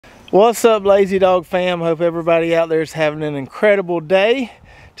What's up, Lazy Dog fam? Hope everybody out there is having an incredible day.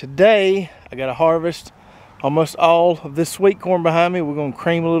 Today I got to harvest almost all of this sweet corn behind me. We're going to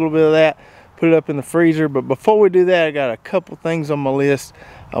cream a little bit of that, put it up in the freezer. But before we do that, I got a couple things on my list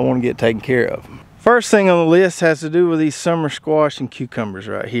I want to get taken care of. First thing on the list has to do with these summer squash and cucumbers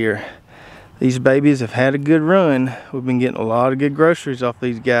right here. These babies have had a good run. We've been getting a lot of good groceries off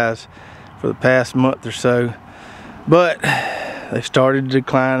these guys for the past month or so, but they started to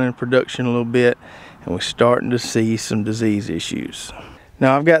decline in production a little bit, and we're starting to see some disease issues.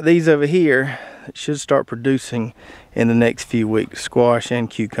 Now I've got these over here that should start producing in the next few weeks, squash and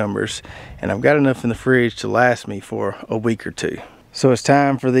cucumbers, and I've got enough in the fridge to last me for a week or two. So it's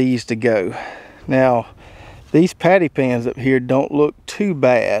time for these to go. Now these patty pans up here don't look too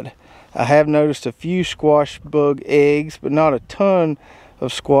bad. I have noticed a few squash bug eggs, but not a ton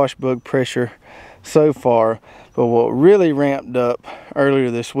of squash bug pressure so far. But what really ramped up earlier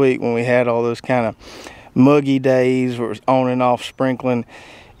this week when we had all those kind of muggy days where it was on and off sprinkling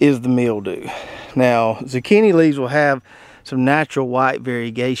is the mildew. Now zucchini leaves will have some natural white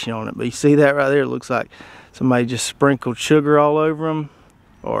variegation on it, but you see that right there? It looks like somebody just sprinkled sugar all over them,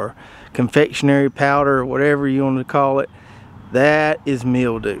 or confectionery powder, or whatever you want to call it. That is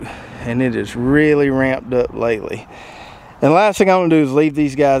mildew, and it is really ramped up lately. And the last thing I want to do is leave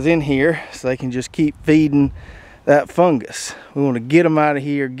these guys in here so they can just keep feeding that fungus. We want to get them out of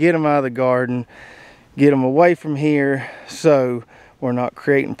here, get them out of the garden, get them away from here so we're not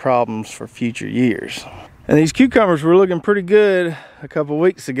creating problems for future years. And these cucumbers were looking pretty good a couple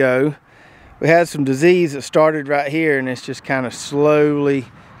weeks ago. We had some disease that started right here, and it's just kind of slowly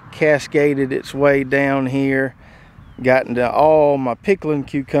cascaded its way down here, got into all my pickling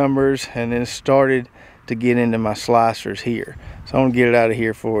cucumbers, and then started to get into my slicers here. So I want to get it out of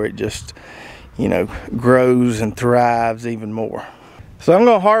here before it just, you know, grows and thrives even more. So I'm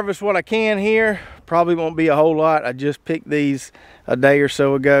going to harvest what I can here. Probably won't be a whole lot. I just picked these a day or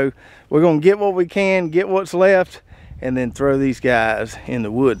so ago. We're going to get what we can, get what's left, and then throw these guys in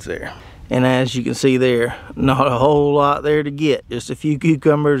the woods there. And as you can see there, not a whole lot there to get. Just a few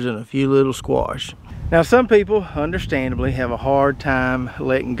cucumbers and a few little squash. Now some people, understandably, have a hard time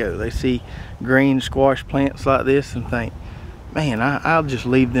letting go. They see green squash plants like this and think, man, I'll just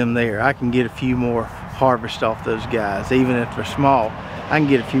leave them there. I can get a few more harvest off those guys. Even if they're small, I can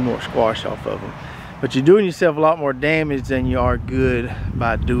get a few more squash off of them. But you're doing yourself a lot more damage than you are good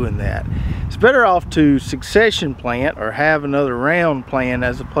by doing that. It's better off to succession plant or have another round plan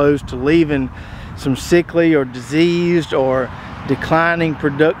as opposed to leaving some sickly or diseased or declining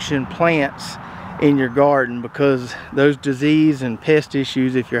production plants in your garden, because those disease and pest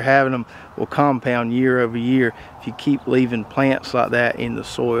issues, if you're having them, will compound year over year if you keep leaving plants like that in the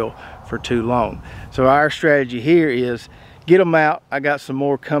soil for too long. So our strategy here is get them out. I got some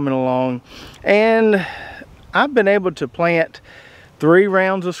more coming along, and I've been able to plant 3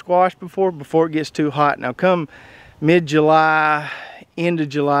 rounds of squash before it gets too hot. Now come mid-July, end of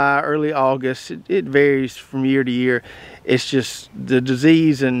July, early August, it varies from year to year. It's just the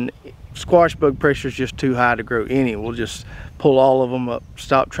disease and squash bug pressure is just too high to grow any. We'll just pull all of them up,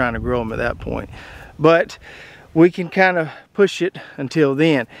 stop trying to grow them at that point. But we can kind of push it until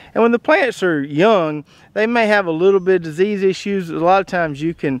then. And when the plants are young, they may have a little bit of disease issues. A lot of times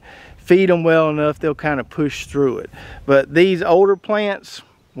you can feed them well enough, they'll kind of push through it. But these older plants,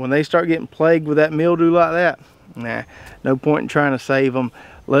 when they start getting plagued with that mildew like that, nah, no point in trying to save them.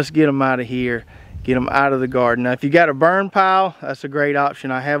 Let's get them out of here. Get them out of the garden. Now if you got a burn pile, that's a great option.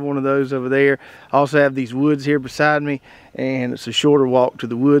 I have one of those over there. I also have these woods here beside me, and it's a shorter walk to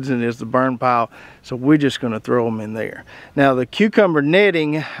the woods than it is the burn pile, so we're just going to throw them in there. Now the cucumber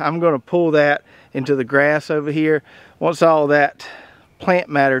netting, I'm going to pull that into the grass over here. Once all that plant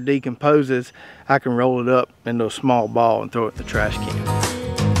matter decomposes, I can roll it up into a small ball and throw it in the trash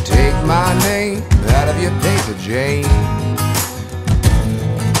can. Take my name out of your paper, Jane.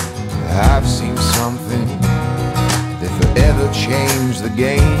 I've seen something that forever changed the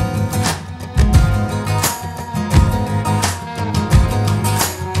game.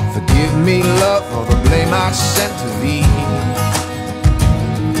 Forgive me, love, for the blame I sent to thee.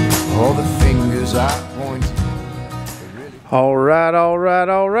 All the fingers I pointed. All right.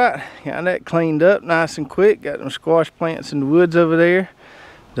 Got that cleaned up nice and quick. Got them squash plants in the woods over there.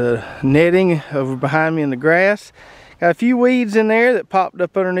 The netting over behind me in the grass. Got a few weeds in there that popped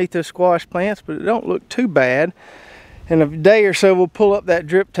up underneath those squash plants, but it don't look too bad. In a day or so, we'll pull up that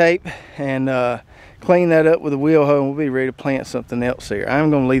drip tape and clean that up with a wheel hoe, and we'll be ready to plant something else here. I'm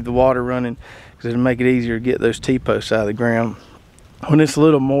going to leave the water running because it'll make it easier to get those T-posts out of the ground when it's a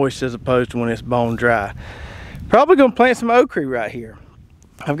little moist as opposed to when it's bone dry. Probably going to plant some okra right here.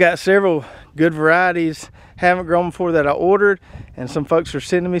 I've got several good varieties, haven't grown before, that I ordered, and some folks are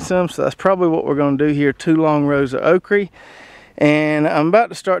sending me some, so that's probably what we're going to do here. 2 long rows of okra. And I'm about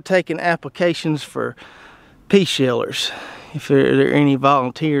to start taking applications for pea shellers. If there are any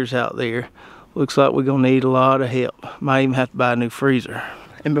volunteers out there, looks like we're going to need a lot of help. Might even have to buy a new freezer.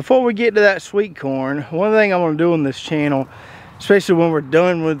 And before we get to that sweet corn, one thing I want to do on this channel, especially when we're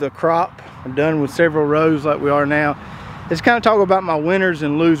done with the crop, we're done with several rows like we are now, is kind of talk about my winners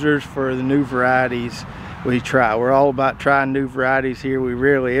and losers for the new varieties we try. We're all about trying new varieties here. We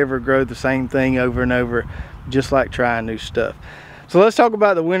rarely ever grow the same thing over and over, just like trying new stuff. So let's talk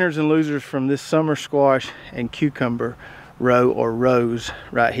about the winners and losers from this summer squash and cucumber row, or rows,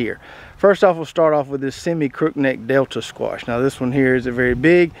 right here. First off, we'll start off with this semi-crookneck Delta squash. Now this one here isn't very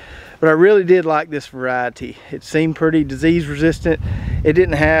big, but I really did like this variety. It seemed pretty disease resistant. It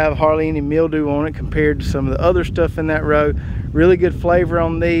didn't have hardly any mildew on it compared to some of the other stuff in that row. Really good flavor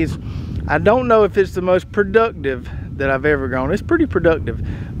on these. I don't know if it's the most productive that I've ever grown. It's pretty productive.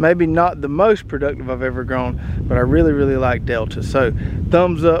 Maybe not the most productive I've ever grown, but I really, really like Delta. So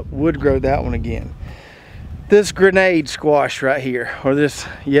thumbs up, would grow that one again. This grenade squash right here, or this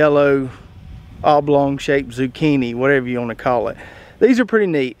yellow oblong shaped zucchini, whatever you want to call it. These are pretty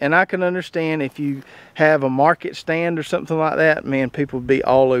neat, and I can understand if you have a market stand or something like that, man, people would be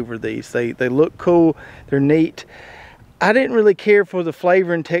all over these. They look cool, they're neat. I didn't really care for the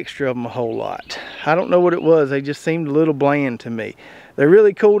flavor and texture of them a whole lot. I don't know what it was, they just seemed a little bland to me. They're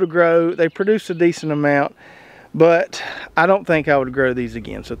really cool to grow, they produce a decent amount, but I don't think I would grow these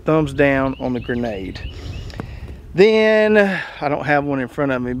again. So thumbs down on the grenade. Then, I don't have one in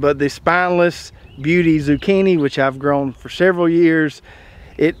front of me, but the spineless beauty zucchini, which I've grown for several years.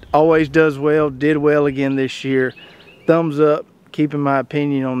 It always does well, did well again this year. Thumbs up, keeping my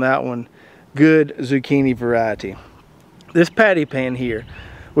opinion on that one. Good zucchini variety. This patty pan here,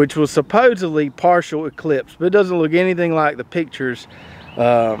 which was supposedly partial eclipse, but it doesn't look anything like the pictures,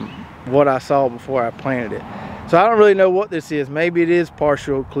 what I saw before I planted it. So I don't really know what this is. Maybe it is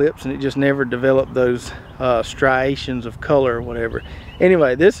partial eclipse and it just never developed those striations of color or whatever.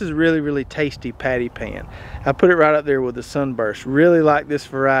 Anyway, this is really, really tasty patty pan. I put it right up there with the sunburst. Really like this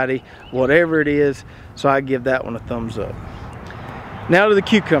variety, whatever it is, so I give that one a thumbs up. Now to the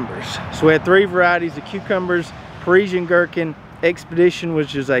cucumbers. So we had 3 varieties of cucumbers: Parisian gherkin, Expedition,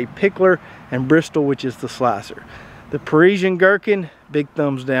 which is a pickler, and Bristol, which is the slicer. The Parisian gherkin, big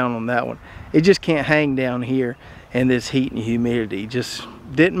thumbs down on that one. It just can't hang down here in this heat and humidity. Just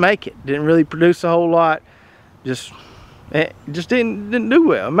didn't make it. Didn't really produce a whole lot. Just didn't do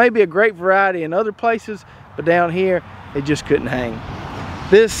well. Maybe a great variety in other places, but down here it just couldn't hang.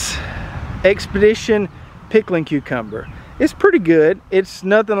 This Expedition pickling cucumber, it's pretty good. It's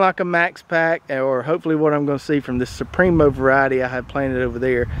nothing like a Max Pack, or hopefully what I'm going to see from this Supremo variety I have planted over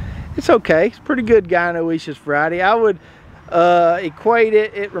there. It's okay. It's pretty good gynoecious variety. I would equate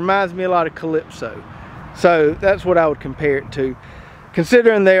it. It reminds me a lot of Calypso. So that's what I would compare it to.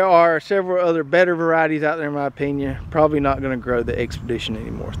 Considering there are several other better varieties out there, in my opinion, probably not going to grow the Expedition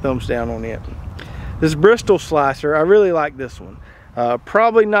anymore. Thumbs down on it. This Bristol slicer, I really like this one.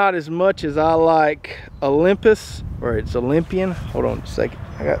 Probably not as much as I like Olympus, or it's Olympian. Hold on a second.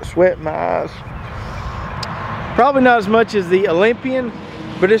 I got sweat in my eyes. Probably not as much as the Olympian,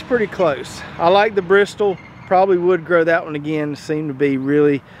 but it's pretty close. I like the Bristol. Probably would grow that one again. Seem to be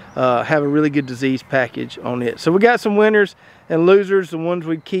really have a really good disease package on it. So we got some winners and losers. The ones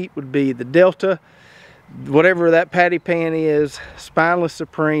we'd keep would be the Delta, whatever that patty pan is, Spineless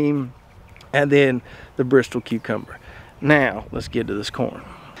Supreme, and then the Bristol cucumber. Now let's get to this corn.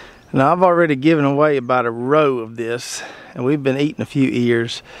 Now I've already given away about a row of this, and we've been eating a few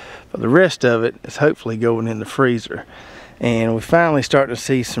ears, but the rest of it is hopefully going in the freezer. And we finally start to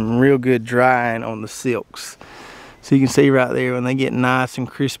see some real good drying on the silks. So you can see right there, when they get nice and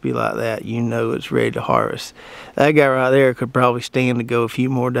crispy like that, you know it's ready to harvest. That guy right there could probably stand to go a few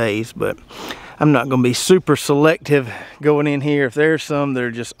more days, but I'm not going to be super selective going in here. If there's some that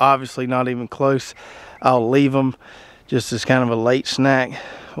are just obviously not even close, I'll leave them just as kind of a late snack.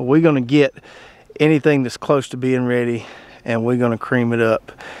 We're going to get anything that's close to being ready, and we're going to cream it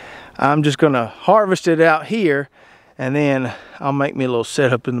up. I'm just going to harvest it out here, and then I'll make me a little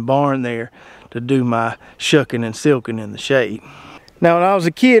setup in the barn there to do my shucking and silking in the shade. Now when I was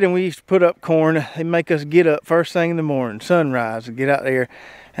a kid and we used to put up corn, they make us get up first thing in the morning, sunrise, and get out there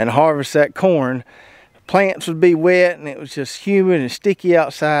and harvest that corn. The plants would be wet and it was just humid and sticky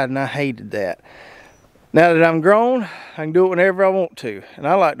outside, and I hated that. Now that I'm grown, I can do it whenever I want to, and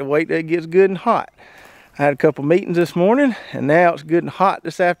I like to wait till it gets good and hot. I had a couple meetings this morning, and now it's good and hot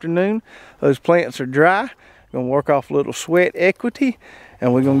this afternoon. Those plants are dry. Gonna work off a little sweat equity,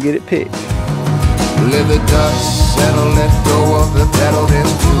 and we're gonna get it picked. Let the dust settle, let go of the pedal,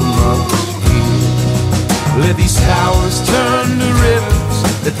 there's too much here. Let these towers turn to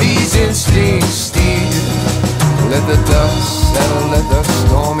rivers, let these instincts steer. Let the dust settle, let the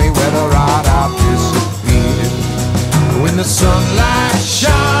stormy weather ride out disappear. When the sunlight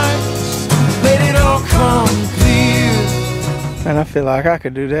shines, let it all come clear. And I feel like I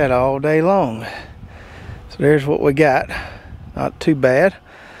could do that all day long. So there's what we got. Not too bad.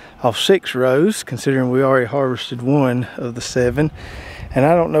 Off 6 rows, considering we already harvested 1 of the 7. And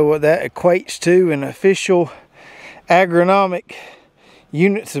I don't know what that equates to in official agronomic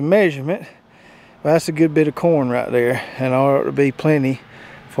units of measurement. But that's a good bit of corn right there, and ought to be plenty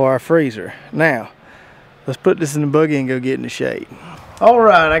for our freezer. Now, let's put this in the buggy and go get in the shade. All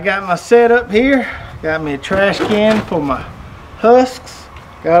right, I got my setup here. Got me a trash can for my husks.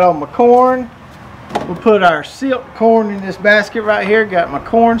 Got all my corn. We'll put our silk corn in this basket right here. Got my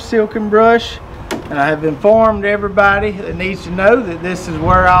corn silking brush, and I have informed everybody that needs to know that this is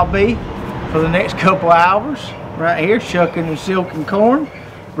where I'll be for the next couple hours. Right here, shucking and silking corn.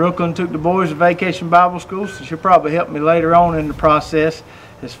 Brooklyn took the boys to Vacation Bible School, so she'll probably help me later on in the process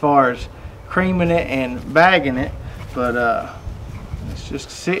as far as creaming it and bagging it. But let's just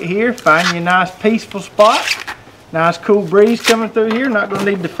sit here, find you a nice peaceful spot. Nice cool breeze coming through here. Not going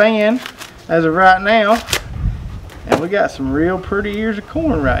to need the fan as of right now. And we got some real pretty ears of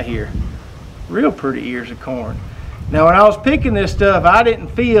corn right here. Real pretty ears of corn. Now when I was picking this stuff, I didn't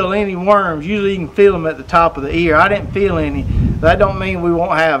feel any worms. Usually you can feel them at the top of the ear. I didn't feel any. That don't mean we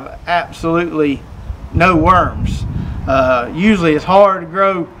won't have absolutely no worms. Usually it's hard to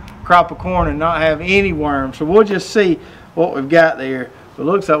grow crop of corn and not have any worms. So we'll just see what we've got there. But it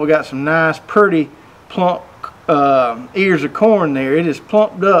looks like we got some nice pretty plump ears of corn there. It is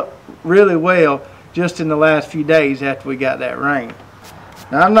plumped up really well just in the last few days after we got that rain.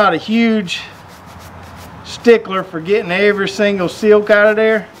 Now I'm not a huge stickler for getting every single silk out of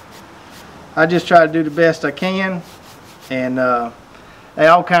there. I just try to do the best I can, and they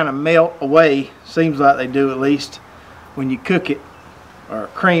all kind of melt away, seems like they do at least, when you cook it or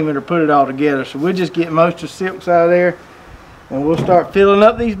cream it or put it all together. So we'll just get most of the silks out of there, and we'll start filling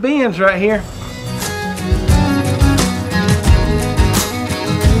up these bins right here.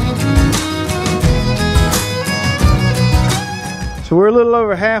 So we're a little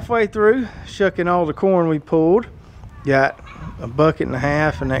over halfway through shucking all the corn we pulled. Got a bucket and a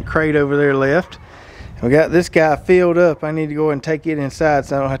half and that crate over there left. And we got this guy filled up. I need to go and take it inside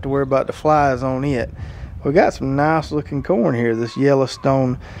so I don't have to worry about the flies on it. We got some nice looking corn here, this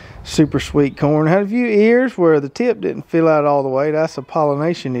Yellowstone super sweet corn. Had a few ears where the tip didn't fill out all the way. That's a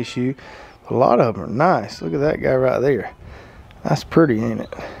pollination issue. But a lot of them are nice. Look at that guy right there. That's pretty, ain't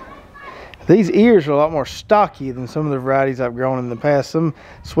it? These ears are a lot more stocky than some of the varieties I've grown in the past. Some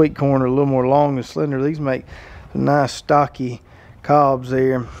sweet corn are a little more long and slender. These make some nice stocky cobs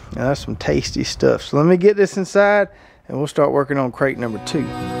there. And that's some tasty stuff. So let me get this inside and we'll start working on crate number 2.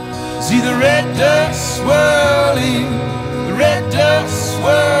 See the red dust swirling, the red dust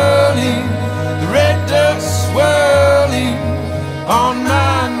swirling, the red dust swirling on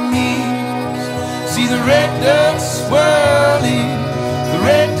my knees. See the red dust swirling, the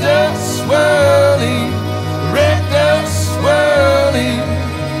red dust swirling, the red dust swirling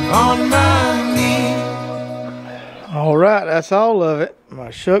on my knee. All right, that's all of it.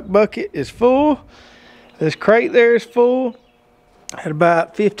 My shuck bucket is full. This crate there is full. I had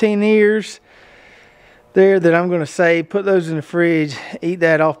about 15 ears there that I'm going to save. Put those in the fridge. Eat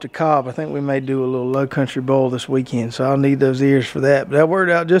that off the cob. I think we may do a little low country bowl this weekend, so I'll need those ears for that. But that worked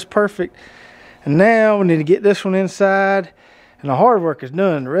out just perfect. And now we need to get this one inside. And the hard work is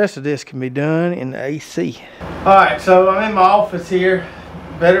done. The rest of this can be done in the AC. Alright, so I'm in my office here.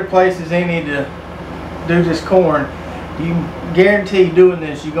 Better place as any to do this corn. You can guarantee doing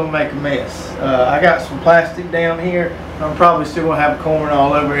this, you're going to make a mess. I got some plastic down here. I'm probably still going to have corn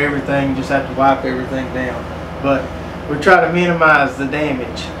all over everything. Just have to wipe everything down. But we try to minimize the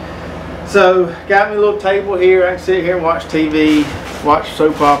damage. So, got me a little table here. I can sit here and watch TV, watch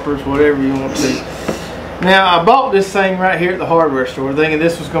soap operas, whatever you want to. Now, I bought this thing right here at the hardware store thinking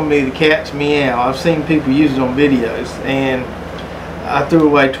this was going to be the cat's meow. I've seen people use it on videos, and I threw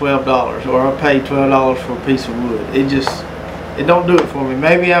away $12, or I paid $12 for a piece of wood. It don't do it for me.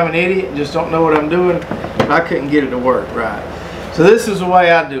 Maybe I'm an idiot and just don't know what I'm doing, but I couldn't get it to work right. So this is the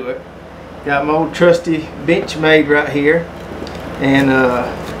way I do it. Got my old trusty Benchmade right here, and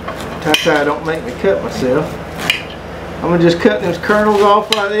I don't make me cut myself. I'm going to just cut those kernels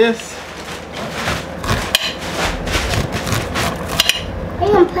off like this.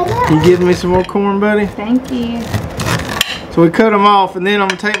 You giving me some more corn, buddy? Thank you. So we cut them off, and then I'm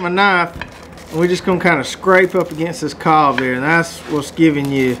gonna take my knife and we're just gonna kind of scrape up against this cob there, and that's what's giving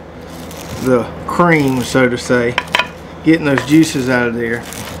you the cream, so to say, getting those juices out of there.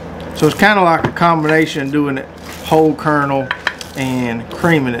 So it's kind of like a combination of doing it whole kernel and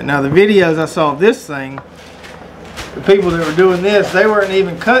creaming it. Now the videos I saw of this thing, the people that were doing this, they weren't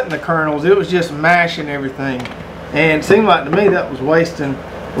even cutting the kernels, it was just mashing everything. And it seemed like to me that was wasting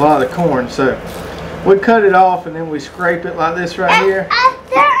a lot of the corn. So we cut it off and then we scrape it like this right here. I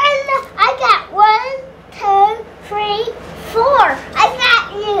got 1, 2, 3, 4. I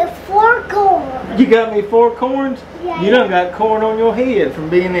got you 4 corn. You got me 4 corns? Yeah. You done got corn on your head from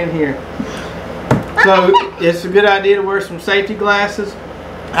being in here. So it's a good idea to wear some safety glasses.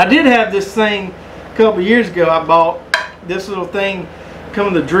 I did have this thing a couple years ago. I bought this little thing,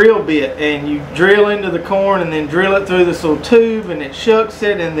 come with a drill bit, and you drill into the corn and then drill it through this little tube, and it shucks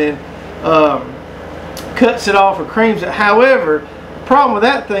it and then cuts it off or creams it. However, the problem with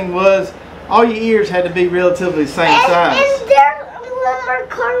that thing was all your ears had to be relatively the same size. Is there one more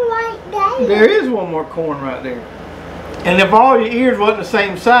corn right there? There is one more corn right there. And if all your ears wasn't the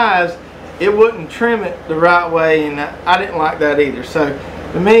same size, it wouldn't trim it the right way, and I didn't like that either. So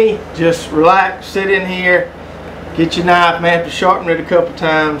to me, just relax, sit in here, get your knife, may have to sharpen it a couple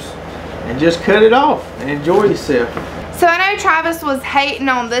times, and just cut it off and enjoy yourself. So I know Travis was hating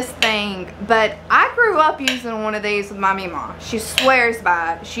on this thing, but I grew up using one of these with my mama. She swears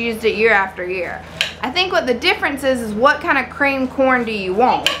by it. She used it year after year. I think what the difference is what kind of cream corn do you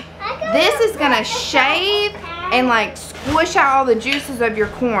want? This is gonna shave and like squish out all the juices of your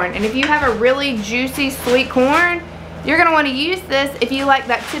corn. And if you have a really juicy sweet corn, you're gonna want to use this if you like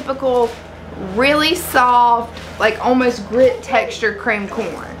that typical really soft, like almost grit texture cream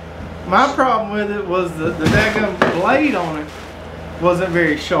corn. My problem with it was the daggum blade on it wasn't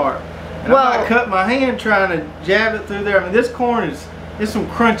very sharp. And I cut my hand trying to jab it through there. I mean, this corn is some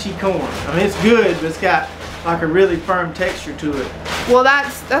crunchy corn. I mean, it's good, but it's got like a really firm texture to it. Well,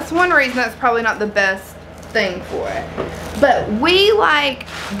 that's one reason that's probably not the best thing for it. But we like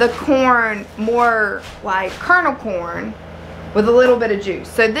the corn more like kernel corn with a little bit of juice.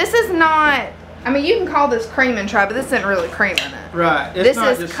 So this is not, I mean, you can call this cream and try, but this isn't really cream in it. Right. This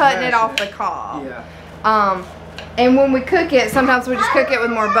is cutting it off the cob. Yeah. And when we cook it, sometimes we just cook it with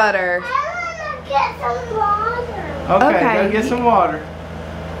more butter. I want to get some water. Okay, go get some water.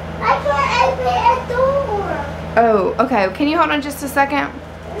 I can't open a door. Oh, okay. Can you hold on just a second?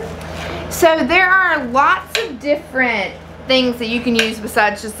 So there are lots of different things that you can use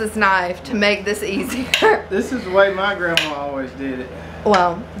besides just this knife to make this easier. This is the way my grandma always did it.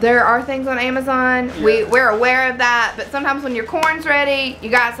 Well, there are things on Amazon. Yeah. We're aware of that, but sometimes when your corn's ready, you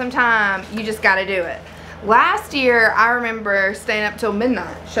got some time, you just got to do it. Last year, I remember staying up till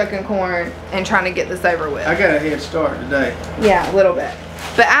midnight shucking corn and trying to get this over with. I got a head start today. Yeah, a little bit.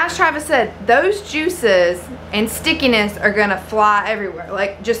 But as Travis said, those juices and stickiness are gonna fly everywhere.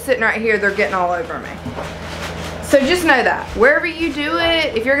 Like just sitting right here, they're getting all over me. So just know that wherever you do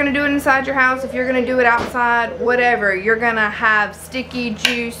it, if you're gonna do it inside your house, if you're gonna do it outside, whatever, you're gonna have sticky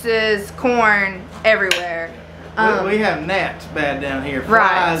juices, corn everywhere. We have gnats bad down here,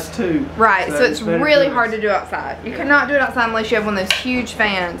 flies too. Right, so it's really hard to do outside. You cannot do it outside unless you have one of those huge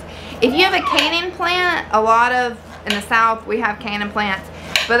fans. If you have a canning plant, a lot of, in the South, we have canning plants,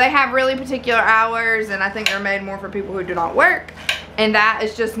 but they have really particular hours, and I think they're made more for people who do not work, and that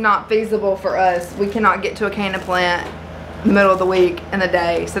is just not feasible for us. We cannot get to a canning plant in the middle of the week and the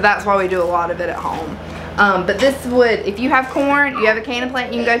day, so that's why we do a lot of it at home. But this would, if you have corn, you have a canning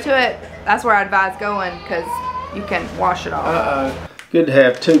plant, you can go to it, that's where I advise going, because you can wash it off. Good to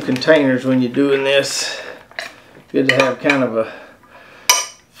have 2 containers when you're doing this. Good to have kind of a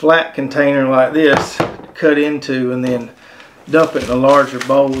flat container like this to cut into and then dump it in a larger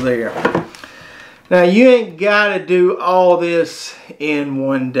bowl there. Now you ain't got to do all this in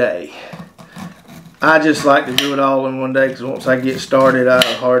one day. I just like to do it all in one day because once I get started I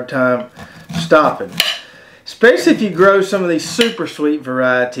have a hard time stopping. Especially if you grow some of these super sweet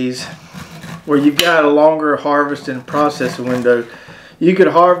varieties where you've got a longer harvest and processing window. You could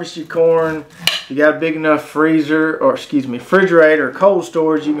harvest your corn. If you got a big enough freezer, or excuse me, refrigerator or cold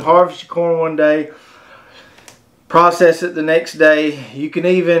storage, you can harvest your corn one day, process it the next day. You can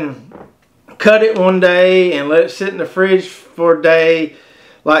even cut it one day and let it sit in the fridge for a day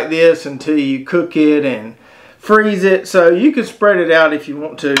like this until you cook it and freeze it. So you can spread it out if you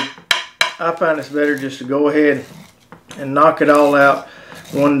want to. I find it's better just to go ahead and knock it all out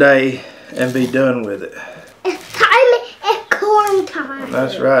one day and be done with it. It's corn time.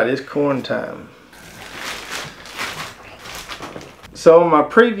 That's right, it's corn time. So in my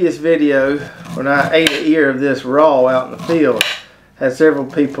previous video when I ate an ear of this raw out in the field, had several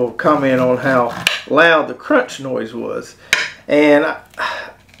people comment on how loud the crunch noise was. And I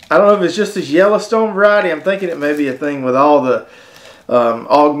don't know if it's just this Yellowstone variety. I'm thinking it may be a thing with all the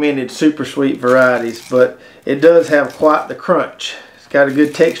augmented super sweet varieties, but it does have quite the crunch. It's got a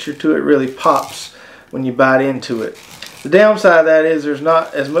good texture to it. It really pops when you bite into it. The downside of that is there's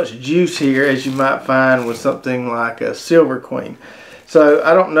not as much juice here as you might find with something like a Silver Queen. So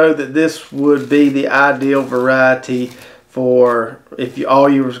I don't know that this would be the ideal variety for if all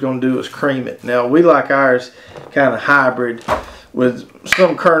you was going to do is cream it. Now we like ours kind of hybrid with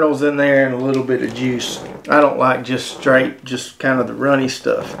some kernels in there and a little bit of juice. I don't like just straight, just kind of the runny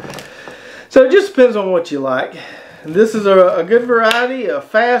stuff. So it just depends on what you like. And this is a good variety, a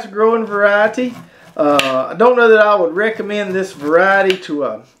fast growing variety. I don't know that I would recommend this variety to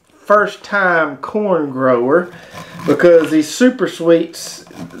a first time corn grower, because these super sweets,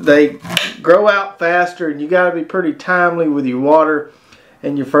 they grow out faster and you got to be pretty timely with your water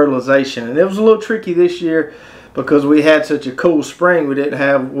and your fertilization. And it was a little tricky this year because we had such a cool spring. We didn't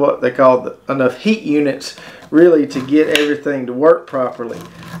have what they call enough heat units really to get everything to work properly.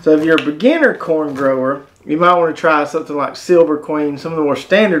 So if you're a beginner corn grower, you might want to try something like Silver Queen, some of the more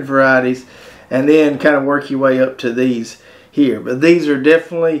standard varieties, and then kind of work your way up to these here. But these are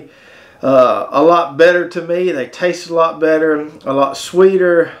definitely a lot better to me. They taste a lot better, a lot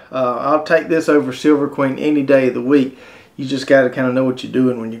sweeter. I'll take this over Silver Queen any day of the week. You just got to kind of know what you're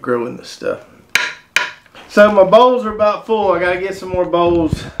doing when you're growing this stuff. So my bowls are about full. I got to get some more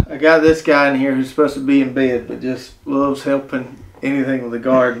bowls. I got this guy in here who's supposed to be in bed, but just loves helping anything with the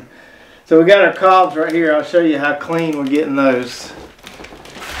garden. So we got our cobs right here. I'll show you how clean we're getting those.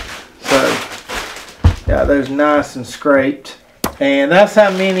 So got those nice and scraped. And that's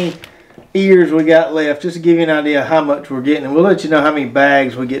how many ears we got left, just to give you an idea of how much we're getting. And we'll let you know how many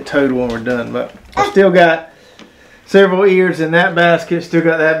bags we get total when we're done. But I still got several ears in that basket, still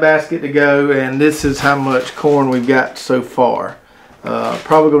got that basket to go, and this is how much corn we've got so far.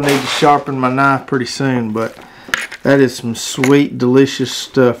 Probably gonna need to sharpen my knife pretty soon, but that is some sweet, delicious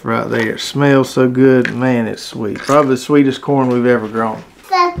stuff right there. It smells so good, man, it's sweet. Probably the sweetest corn we've ever grown.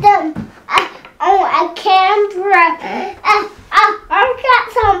 I can't I've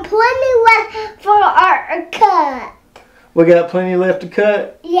got some plenty left for our cut. We got plenty left to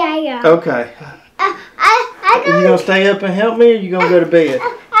cut? Yeah. Okay. Are you going to stay up and help me, or are you going to go to bed?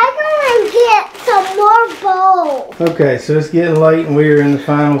 I'm going to get some more bowls. Okay, so it's getting late and we're in the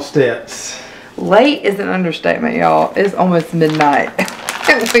final steps. Late is an understatement, y'all. It's almost midnight.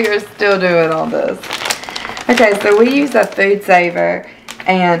 And we are still doing all this. Okay, so we use a food saver,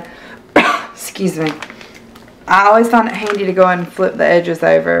 and excuse me, I always find it handy to go ahead and flip the edges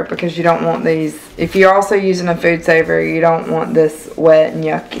over, because you don't want these, if you're also using a food saver, you don't want this wet and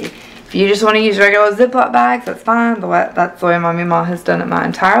yucky. If you just want to use regular Ziploc bags, that's fine. That's the way my mama has done it my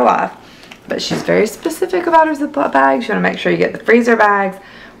entire life. But she's very specific about her Ziploc bags. You want to make sure you get the freezer bags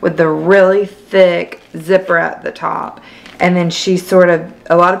with the really thick zipper at the top. And then she sort of,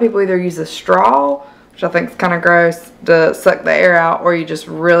 a lot of people either use a straw, which I think is kind of gross, to suck the air out, or you just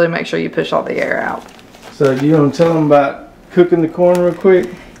really make sure you push all the air out. So do you want to tell them about cooking the corn real quick?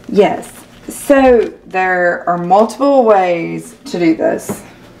 Yes. So there are multiple ways to do this.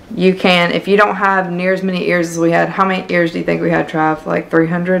 You can, if you don't have near as many ears as we had. How many ears do you think we had, Trav? Like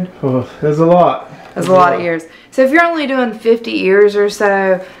 300? Oh, that's a lot. That's a lot of ears. So if you're only doing 50 ears or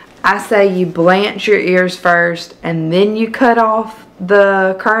so, I say you blanch your ears first and then you cut off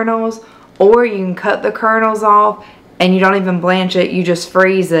the kernels, or you can cut the kernels off and you don't even blanch it, you just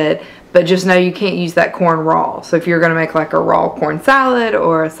freeze it. But just know you can't use that corn raw. So if you're going to make like a raw corn salad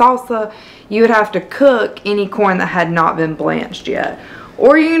or a salsa, you would have to cook any corn that had not been blanched yet.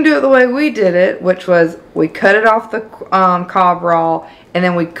 Or you can do it the way we did it, which was we cut it off the cob raw and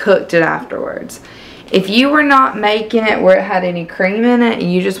then we cooked it afterwards. If you were not making it where it had any cream in it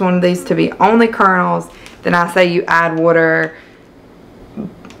and you just wanted these to be only kernels, then I say you add water,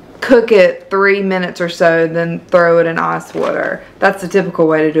 cook it 3 minutes or so, then throw it in ice water. That's the typical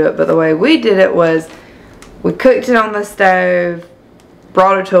way to do it. But the way we did it was we cooked it on the stove,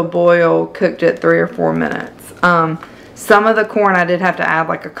 brought it to a boil, cooked it 3 or 4 minutes. Some of the corn I did have to add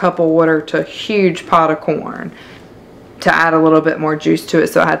like a cup of water to a huge pot of corn to add a little bit more juice to it,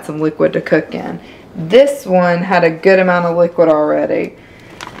 so I had some liquid to cook in. This one had a good amount of liquid already.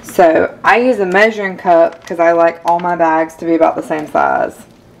 So I use a measuring cup because I like all my bags to be about the same size.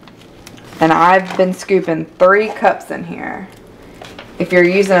 And I've been scooping 3 cups in here. If you're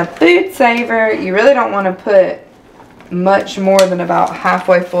using a food saver, you really don't want to put much more than about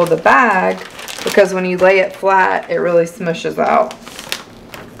halfway full of the bag, because when you lay it flat, it really smushes out.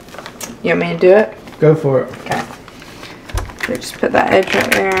 You want me to do it? Go for it. Okay. So just put that edge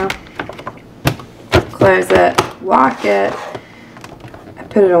right there. Close it. Lock it. I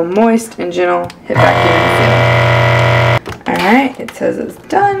put it on moist and gentle. Hit back in and seal. Alright. It says it's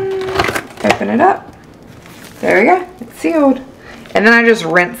done. Open it up. There we go. It's sealed. And then I just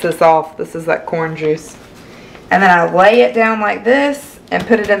rinse this off. This is that corn juice. And then I lay it down like this and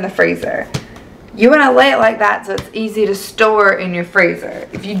put it in the freezer. You want to lay it like that so it's easy to store in your freezer.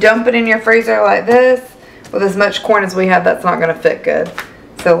 If you dump it in your freezer like this, with as much corn as we have, that's not going to fit good.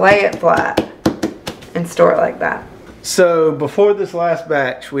 So lay it flat and store it like that. So before this last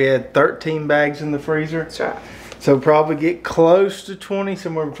batch, we had 13 bags in the freezer. That's right. So probably get close to 20,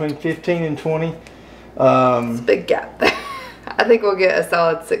 somewhere between 15 and 20. It's a big gap there. I think we'll get a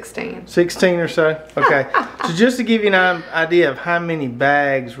solid 16. 16 or so? Okay. So just to give you an idea of how many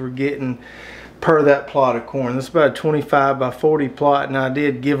bags we're getting per that plot of corn. This is about a 25 by 40 plot, and I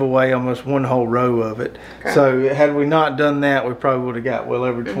did give away almost one whole row of it. Okay. So had we not done that, we probably would have got well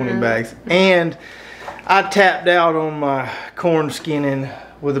over 20 bags. And I tapped out on my corn skinning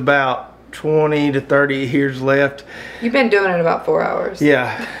with about 20 to 30 years left. You've been doing it about 4 hours.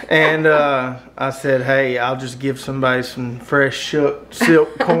 Yeah. And I said, hey, I'll just give somebody some fresh shook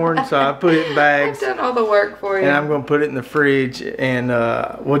silk corn. So I put it in bags. I've done all the work for you. And I'm going to put it in the fridge, and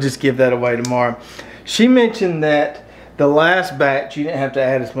we'll just give that away tomorrow. She mentioned that the last batch you didn't have to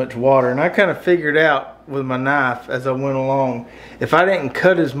add as much water, and I kind of figured out with my knife as I went along, if I didn't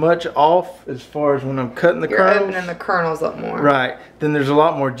cut as much off as far as when I'm cutting the kernels. You're opening the kernels up more. Right. Then there's a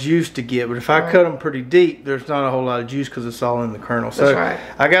lot more juice to get. But if I cut them pretty deep, there's not a whole lot of juice because it's all in the kernel. So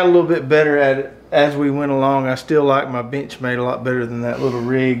I got a little bit better at it as we went along. I still like my Benchmade a lot better than that little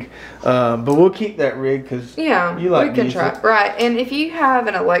rig. But we'll keep that rig because you like to use it. Right. And if you have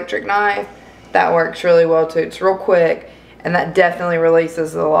an electric knife, that works really well too. It's real quick, and that definitely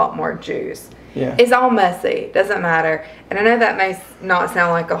releases a lot more juice. Yeah. It's all messy. Doesn't matter. And I know that may not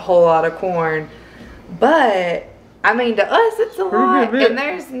sound like a whole lot of corn, but I mean, to us it's a lot. And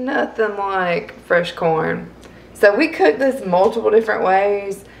there's nothing like fresh corn. So we cook this multiple different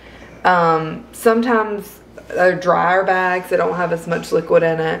ways. Sometimes they're drier bags that don't have as much liquid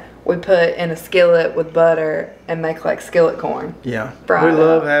in it. We put in a skillet with butter and make like skillet corn. Yeah. We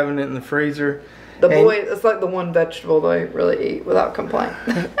love having it in the freezer. The boys, it's like the one vegetable they really eat without complaint.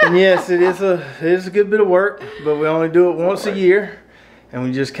 And yes, it is a good bit of work, but we only do it once a year, and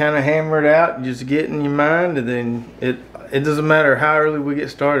we just kind of hammer it out. You just get in your mind, and then it doesn't matter how early we get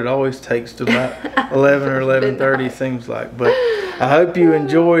started. It always takes to about 11 or 11:30 seems like. But I hope you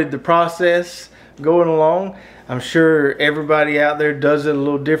enjoyed the process going along. I'm sure everybody out there does it a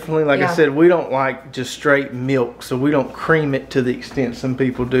little differently. Like I said, we don't like just straight milk, so we don't cream it to the extent some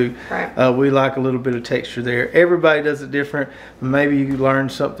people do. Right. We like a little bit of texture there. Everybody does it different. Maybe you learn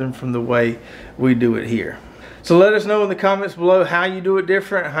something from the way we do it here. So let us know in the comments below how you do it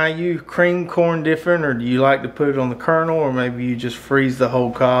different, how you cream corn different, or do you like to put it on the kernel, or maybe you just freeze the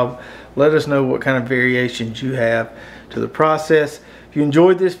whole cob. Let us know what kind of variations you have to the process. If you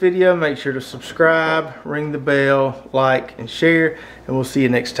enjoyed this video, make sure to subscribe, ring the bell, like, and share, and we'll see you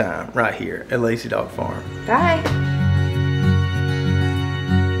next time right here at Lazy Dog Farm. Bye.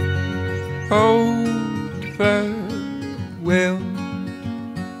 Oh, farewell.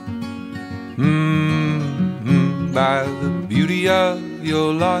 By the beauty of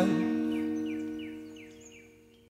your life,